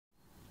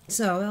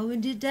So, well, we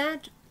did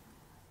that.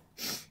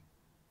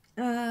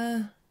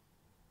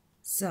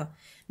 So,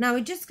 now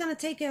we're just gonna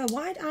take a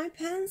white eye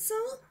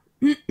pencil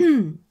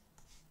and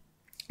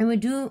we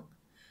do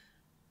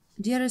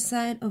the other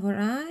side of our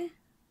eye,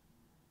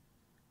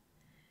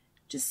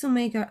 just to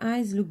make our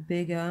eyes look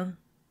bigger,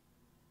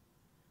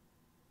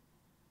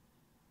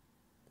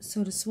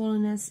 so the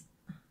swollenness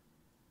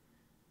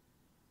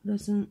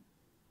doesn't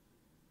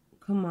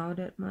come out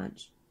that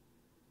much.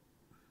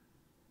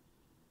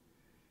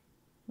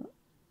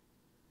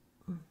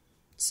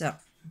 So,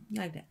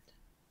 like that.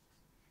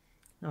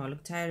 Now I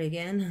look tired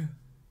again.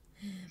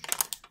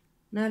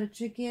 Now the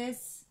trick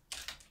is,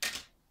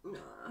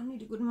 I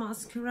need a good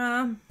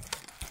mascara.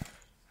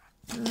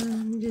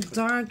 I need a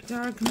dark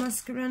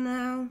mascara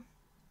now.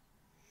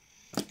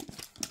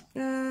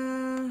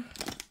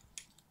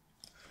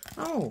 Oh,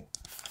 I'm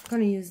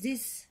gonna use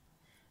this.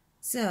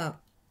 So,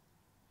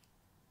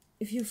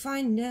 if you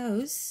find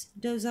those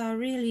are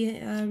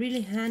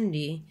really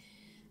handy.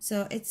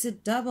 So it's a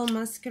double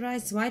mascara.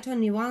 It's white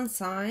on the one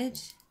side,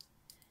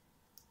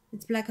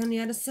 it's black on the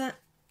other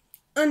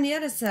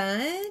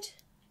side.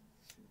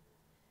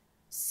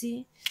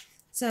 See,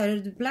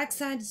 so the black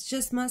side is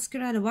just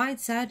mascara. The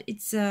white side,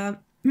 it's a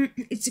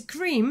it's a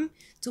cream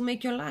to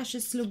make your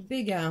lashes look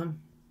bigger.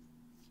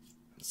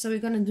 So we're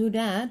gonna do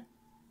that.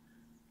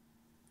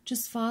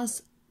 Just a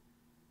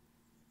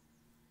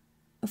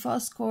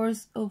fast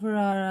course over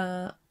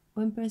our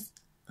wimpers,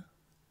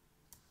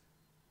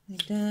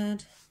 like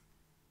that.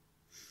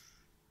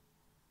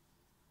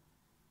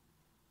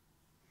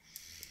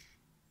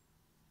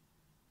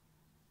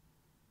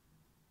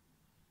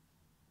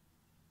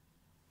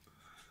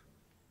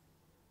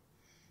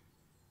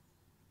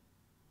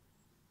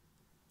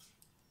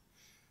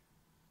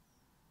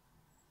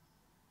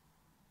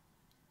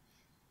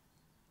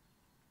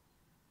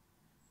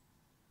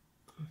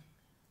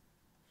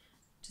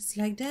 Just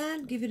like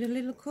that, give it a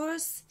little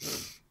course.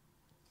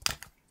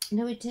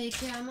 Now we take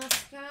a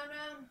mascara,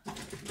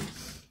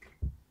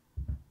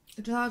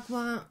 a dark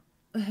one,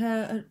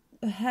 a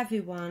heavy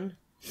one,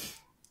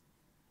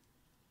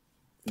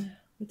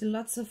 with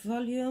lots of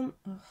volume.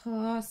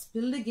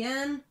 Spilled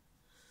again.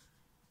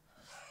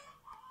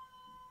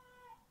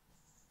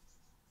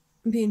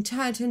 Being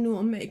tired and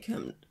no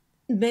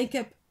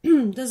makeup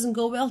doesn't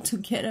go well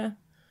together.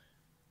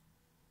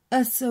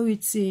 So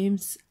it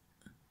seems.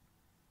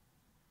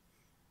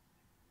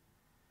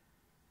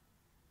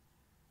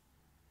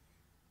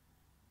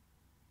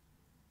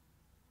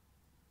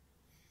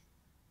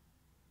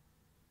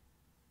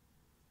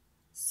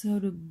 So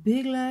the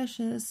big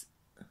lashes,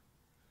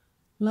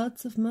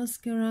 lots of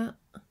mascara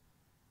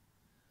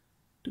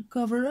to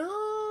cover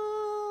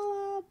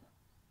up.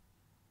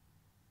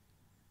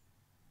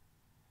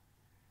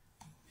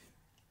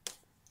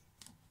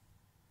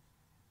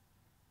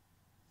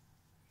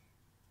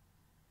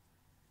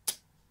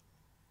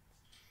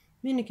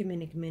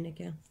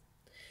 Minneke.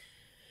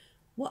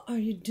 What are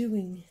you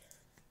doing?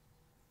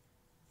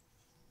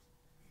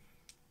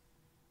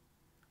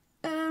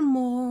 And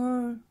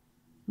more.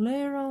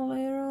 Layer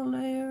on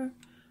layer.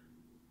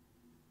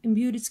 In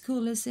beauty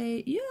school they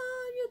say, yeah,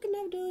 you can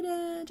never do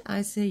that.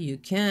 I say you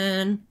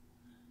can.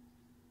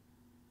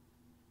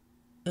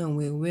 And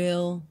we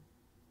will.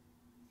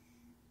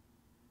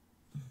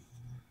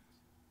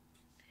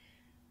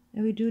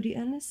 And we do the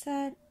other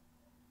side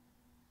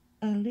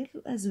a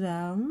little as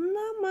well.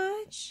 Not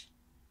much.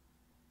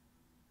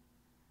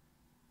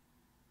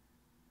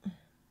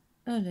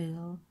 A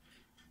little.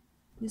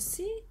 You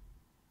see?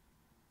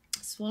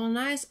 Swollen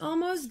eyes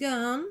almost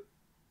gone.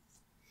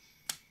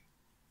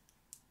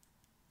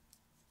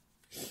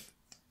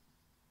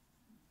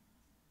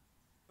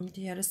 On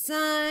the other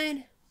side.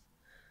 You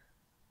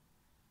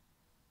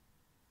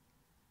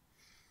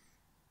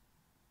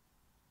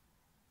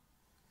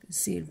can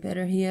see it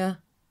better here.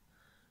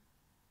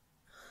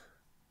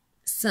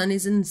 Sun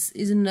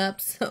isn't up,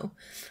 so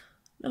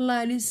the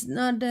light is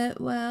not that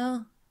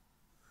well.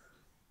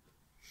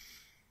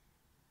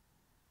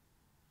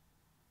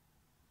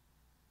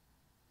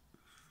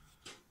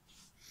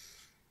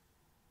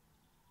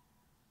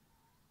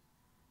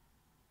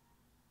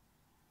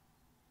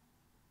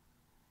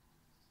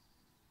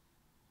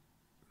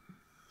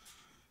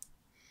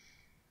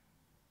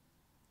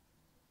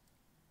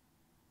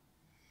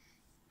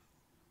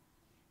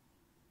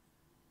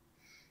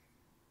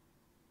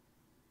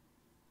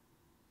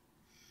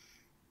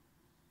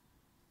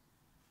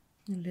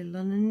 A little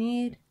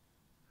underneath.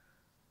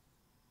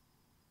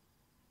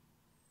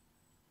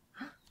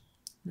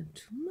 Not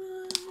too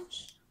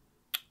much.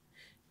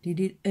 Did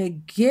it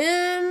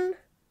again.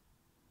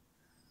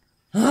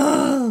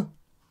 Oh.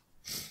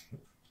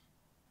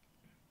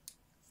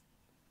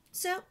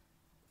 So,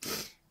 a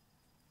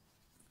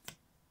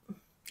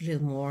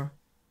little more.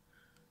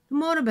 The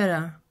more the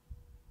better.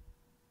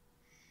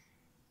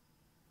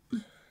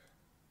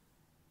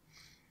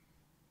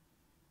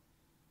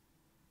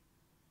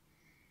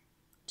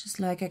 Just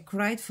like I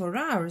cried for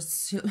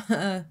hours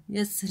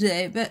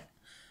yesterday, but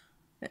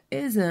it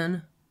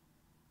isn't.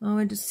 I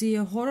went to see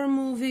a horror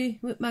movie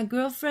with my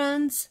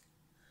girlfriends.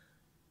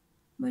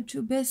 my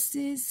two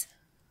besties.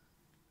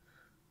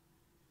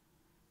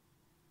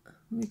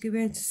 We can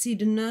wait to see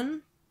the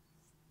nun.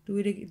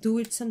 Do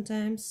it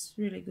sometimes.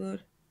 Really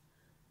good.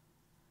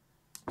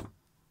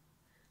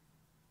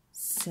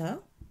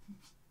 So,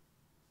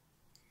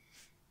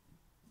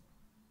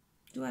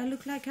 do I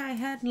look like I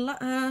had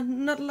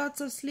not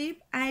lots of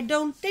sleep? I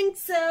don't think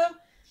so.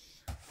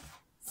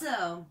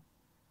 So,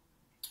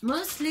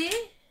 mostly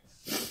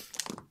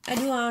I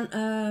do on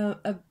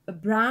a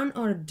brown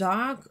or a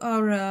dark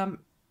or a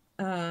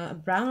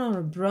brown or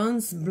a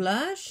bronze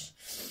blush.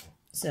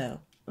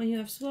 So, when you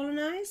have swollen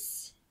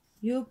eyes,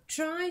 you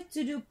try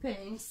to do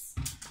pinks.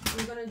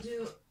 We're gonna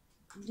do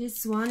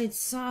this one. It's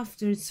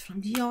softer. It's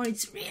from Dior.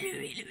 It's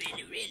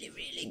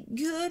really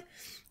good.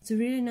 It's a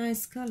really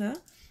nice color.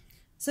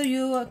 So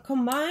you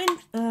combine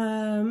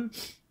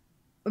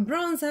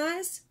bronze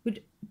eyes with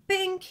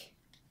pink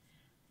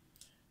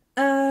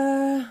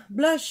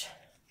blush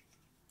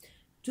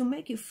to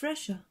make it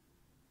fresher.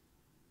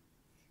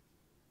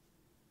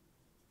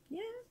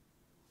 Yeah,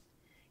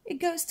 it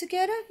goes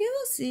together. You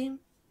will see.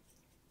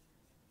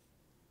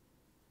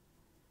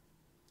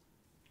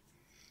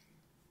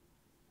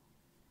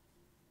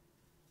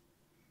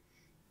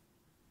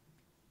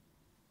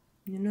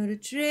 You know the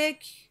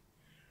trick.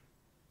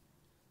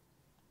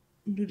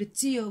 Do the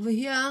T over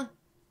here.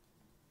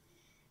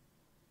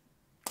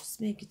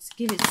 Just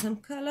give it some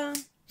color.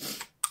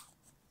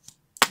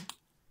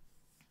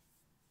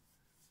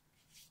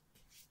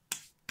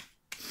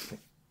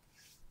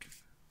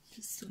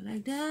 Just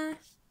like that.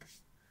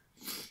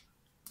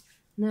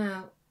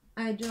 Now,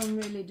 I don't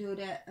really do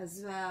that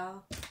as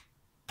well.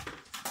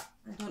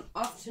 I don't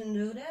often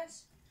do that.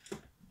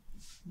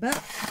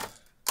 But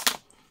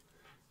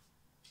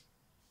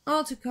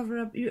all to cover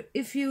up.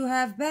 If you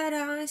have bad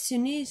eyes, you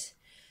need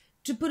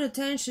to put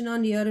attention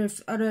on the other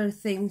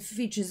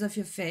features of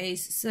your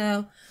face.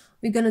 So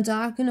we're gonna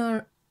darken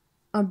our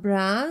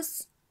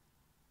brows.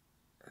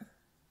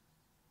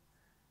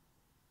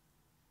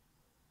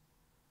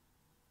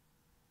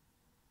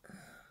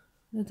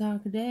 The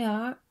darker they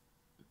are,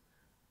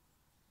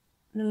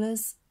 the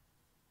less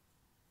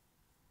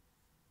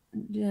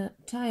the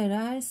tired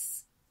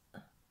eyes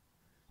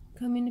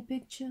come in the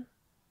picture.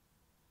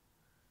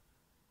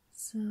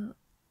 So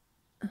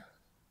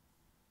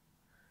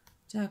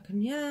darken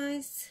the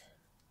eyes.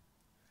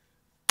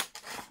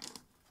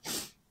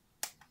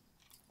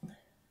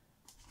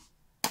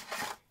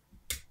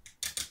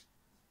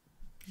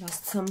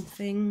 Lost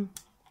something.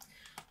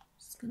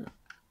 Just gonna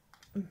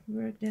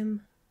work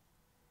them.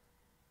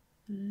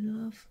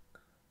 Love.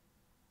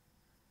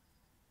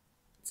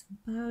 Some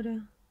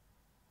powder.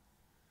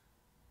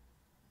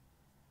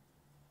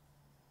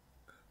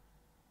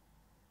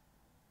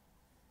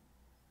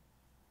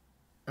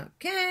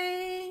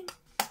 Okay.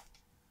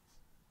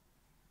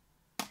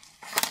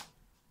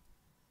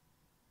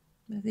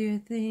 What do you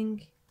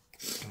think?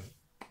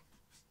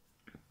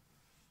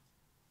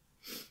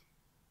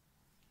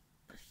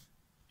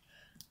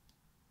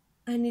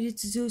 I needed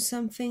to do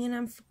something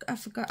and I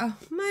forgot. Oh,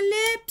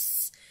 my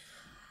lips!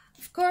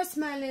 Of course,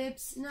 my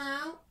lips.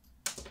 Now,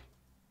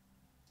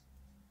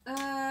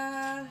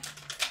 I'm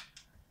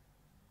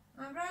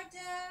right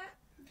there.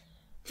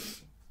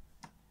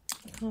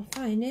 I can't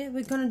find it.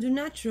 We're gonna do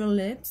natural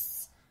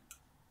lips.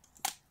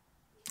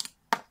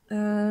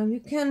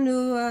 You can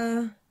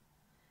do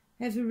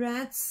heavy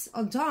reds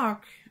or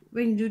dark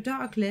when you do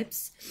dark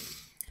lips.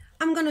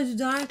 I'm gonna do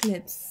dark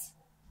lips.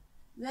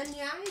 Then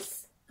the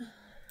eyes.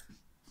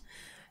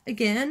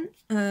 Again,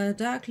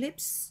 dark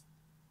lips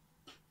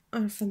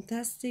are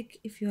fantastic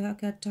if you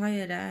have got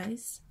tired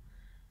eyes,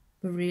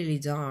 but really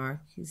dark,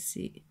 you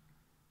see.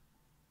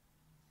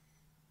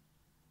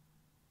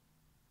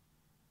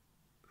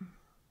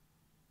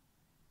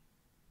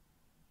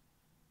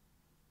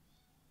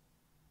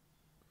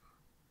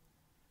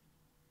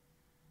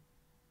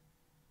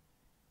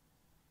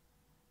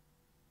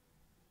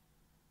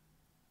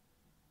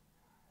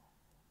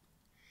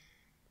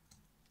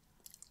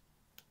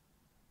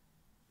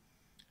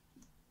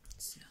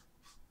 So,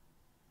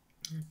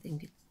 I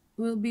think it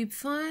will be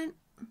fine.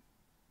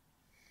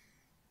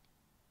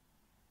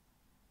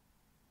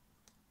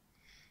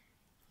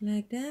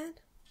 Like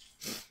that.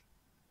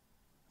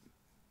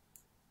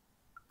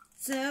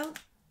 So,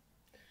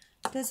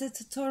 that's a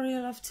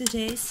tutorial of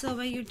today. So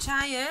when you're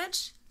tired,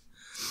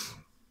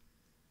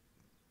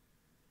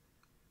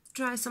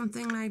 try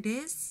something like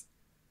this.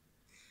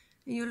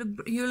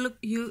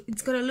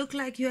 It's gonna look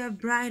like you have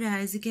bright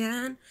eyes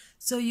again.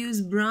 So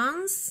use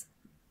bronze,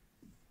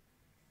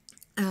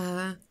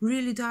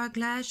 really dark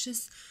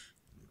lashes,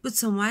 put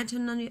some white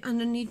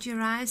underneath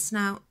your eyes.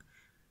 Now,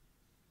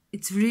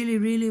 it's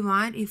really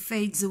white. It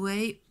fades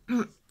away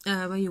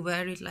when you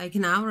wear it like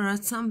an hour or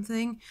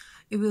something.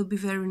 It will be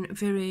very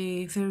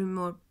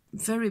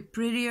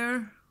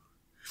prettier.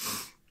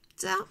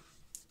 So,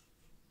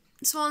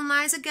 it's all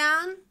nice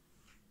again.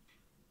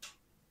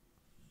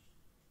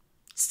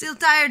 Still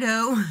tired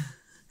though.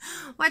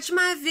 Watch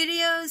my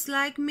videos,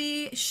 like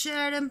me,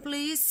 share them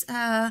please.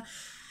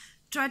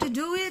 try to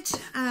do it.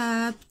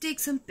 Take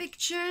some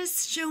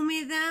pictures, show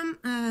me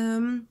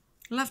them.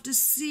 Love to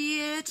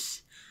see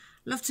it.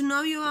 Love to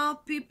know you all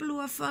people who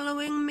are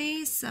following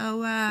me.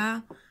 So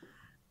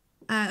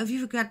if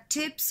you've got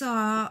tips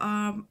or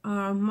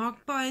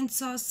mark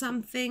points or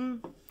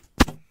something,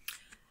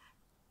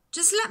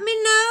 just let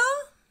me know.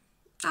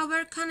 I'll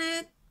work on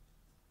it.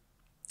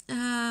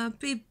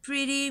 Be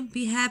pretty,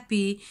 be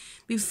happy,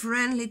 be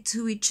friendly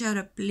to each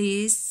other,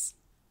 please.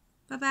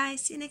 Bye bye,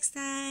 see you next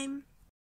time.